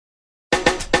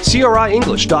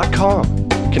CRIEnglish.com,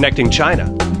 connecting China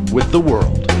with the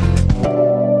world.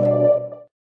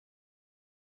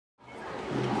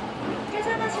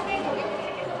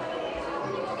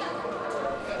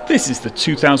 This is the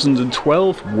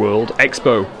 2012 World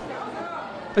Expo,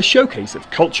 a showcase of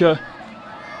culture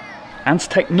and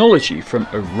technology from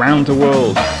around the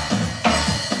world.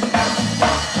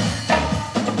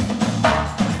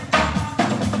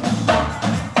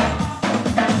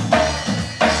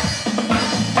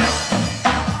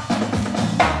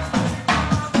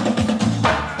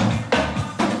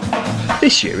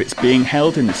 This year it's being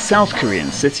held in the South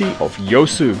Korean city of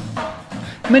Yeosu.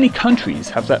 Many countries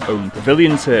have their own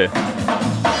pavilions here.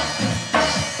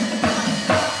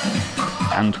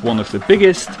 And one of the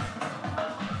biggest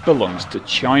belongs to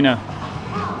China.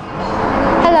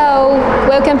 Hello,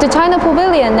 welcome to China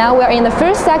Pavilion. Now we're in the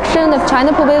first section of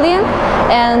China Pavilion,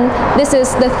 and this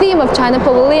is the theme of China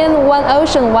Pavilion, One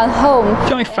Ocean, One Home.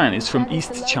 Jai Fan is from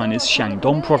East China's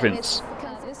Shandong province.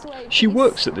 She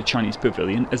works at the Chinese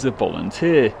Pavilion as a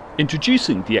volunteer,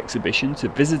 introducing the exhibition to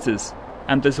visitors.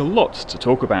 And there's a lot to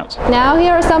talk about. Now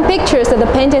here are some pictures that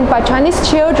are painted by Chinese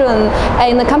children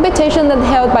in the competition that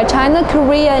held by China,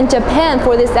 Korea and Japan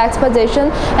for this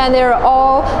exposition, and there are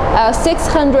all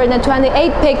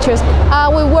 628 pictures.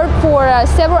 We work for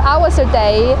several hours a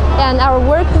day, and our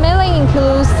work mainly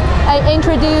includes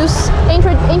introducing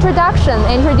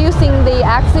the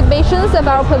exhibitions of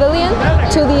our pavilion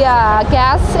to the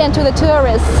guests and to the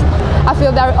tourists. I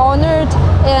feel very honored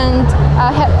and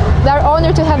very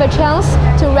honored to have a chance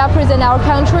to represent our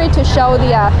country, to show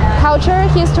the culture,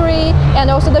 history, and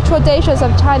also the traditions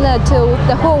of China to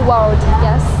the whole world.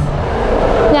 Yes.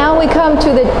 Now we come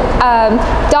to the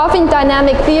Dolphin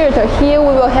Dynamic Theater. Here we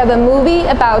will have a movie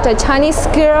about a Chinese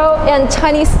girl and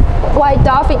Chinese white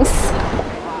dolphins.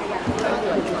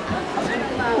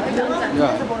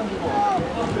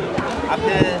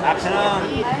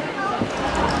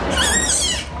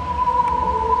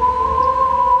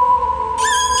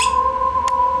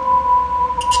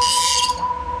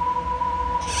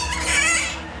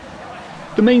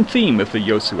 The main theme of the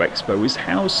Yeosu Expo is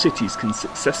how cities can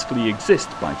successfully exist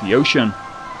by the ocean.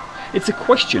 It's a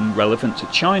question relevant to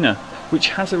China, which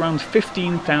has around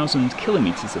 15,000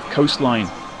 kilometers of coastline.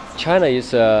 China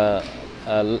is a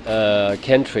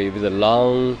country with a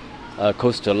long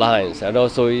coastal lines, and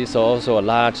also is also a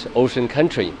large ocean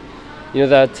country. You know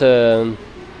that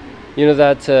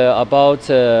about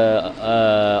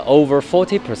over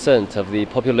 40% of the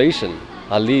population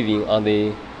are living on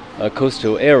the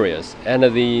coastal areas, and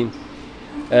the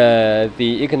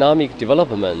economic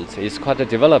development is quite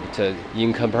developed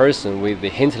in comparison with the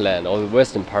hinterland or the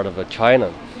western part of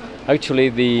China. Actually,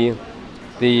 the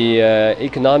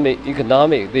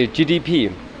GDP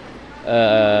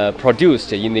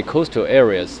produced in the coastal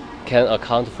areas can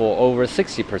account for over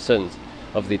 60%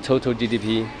 of the total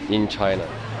GDP in China.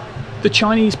 The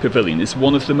Chinese Pavilion is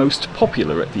one of the most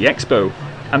popular at the Expo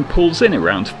and pulls in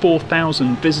around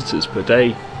 4,000 visitors per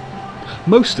day.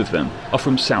 Most of them are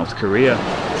from South Korea.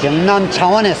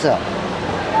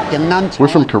 We're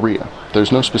from Korea.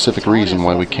 There's no specific reason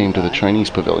why we came to the Chinese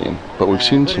Pavilion, but we've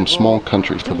seen some small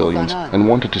countries' pavilions and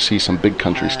wanted to see some big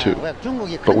countries too.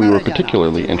 But we were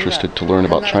particularly interested to learn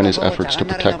about China's efforts to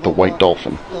protect the white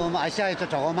dolphin.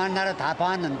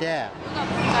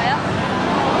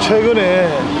 최근에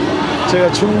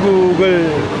제가 중국을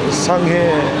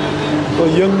상해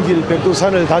영길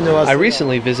백두산을 다녀왔어요. I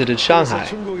recently visited Shanghai.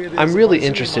 I'm really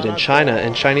interested in China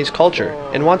and Chinese culture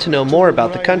and want to know more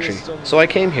about the country, so I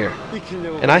came here.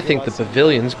 And I think the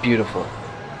pavilion's beautiful.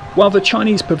 While the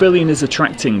Chinese Pavilion is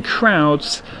attracting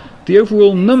crowds, the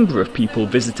overall number of people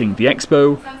visiting the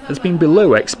Expo has been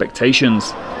below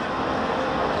expectations.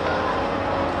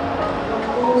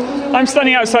 I'm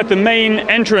standing outside the main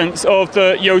entrance of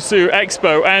the Yeosu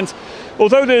Expo, and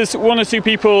although there's one or two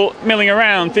people milling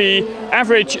around, the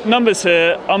average numbers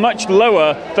here are much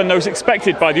lower than those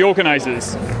expected by the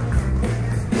organisers.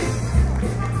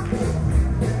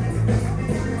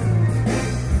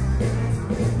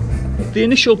 The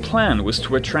initial plan was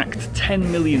to attract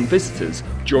 10 million visitors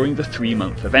during the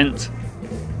 3-month event.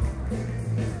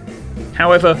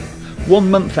 However,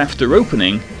 1 month after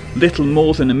opening, little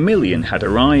more than 1 million had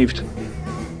arrived.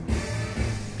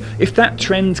 If that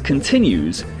trend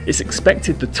continues, it's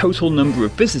expected the total number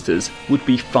of visitors would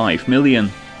be 5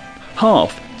 million,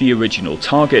 half the original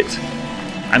target,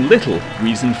 and little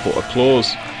reason for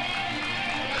applause.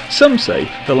 Some say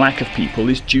the lack of people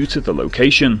is due to the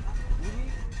location.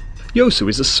 Yeosu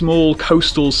is a small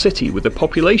coastal city with a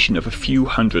population of a few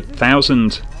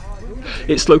 100,000.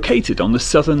 It's located on the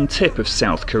southern tip of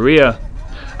South Korea,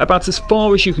 about as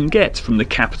far as you can get from the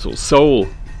capital Seoul.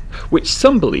 which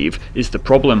some believe is the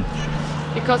problem.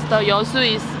 Because the Yeosu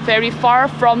is very far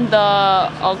from the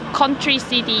country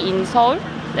city in Seoul,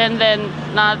 and then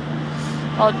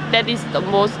that is the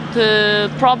most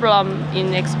problem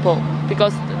in Expo,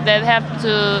 because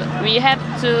we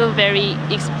have to very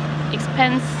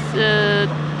expensive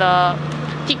the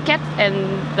ticket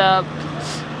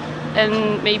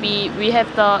and maybe we have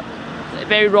the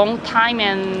very long time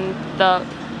and the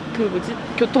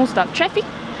교통수단 traffic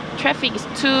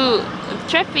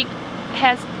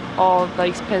has all the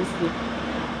expensive.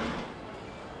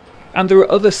 And there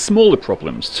are other smaller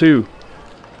problems too.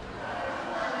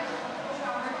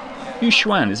 Yu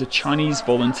Xuan is a Chinese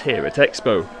volunteer at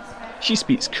Expo. She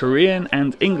speaks Korean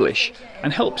and English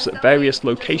and helps at various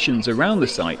locations around the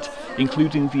site,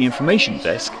 including the information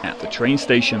desk at the train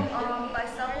station.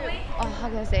 How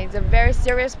can I say? The very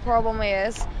serious problem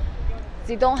is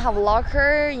they don't have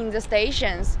locker in the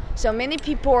stations. So many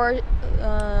people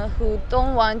who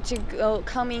don't want to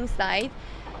come inside,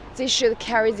 they should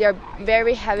carry their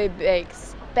very heavy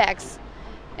bags.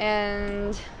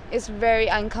 And it's very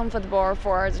uncomfortable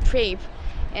for the trip.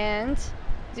 And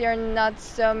there are not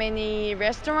so many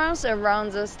restaurants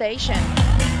around the station.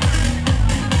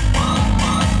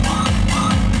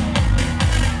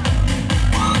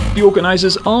 The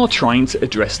organisers are trying to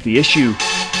address the issue.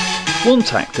 One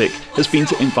tactic has been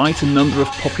to invite a number of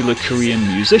popular Korean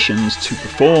musicians to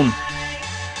perform,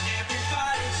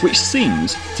 which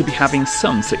seems to be having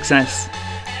some success,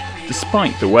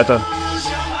 despite the weather.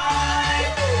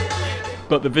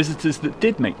 But the visitors that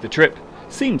did make the trip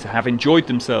seem to have enjoyed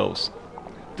themselves,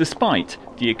 despite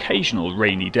the occasional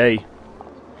rainy day.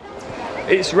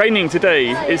 It's raining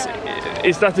today.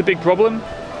 Is that a big problem?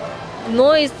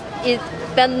 No, it's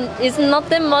not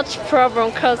that much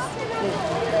problem because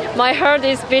my heart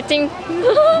is beating.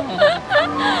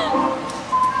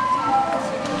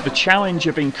 The challenge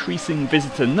of increasing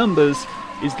visitor numbers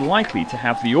is likely to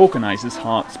have the organisers'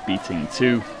 hearts beating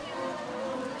too.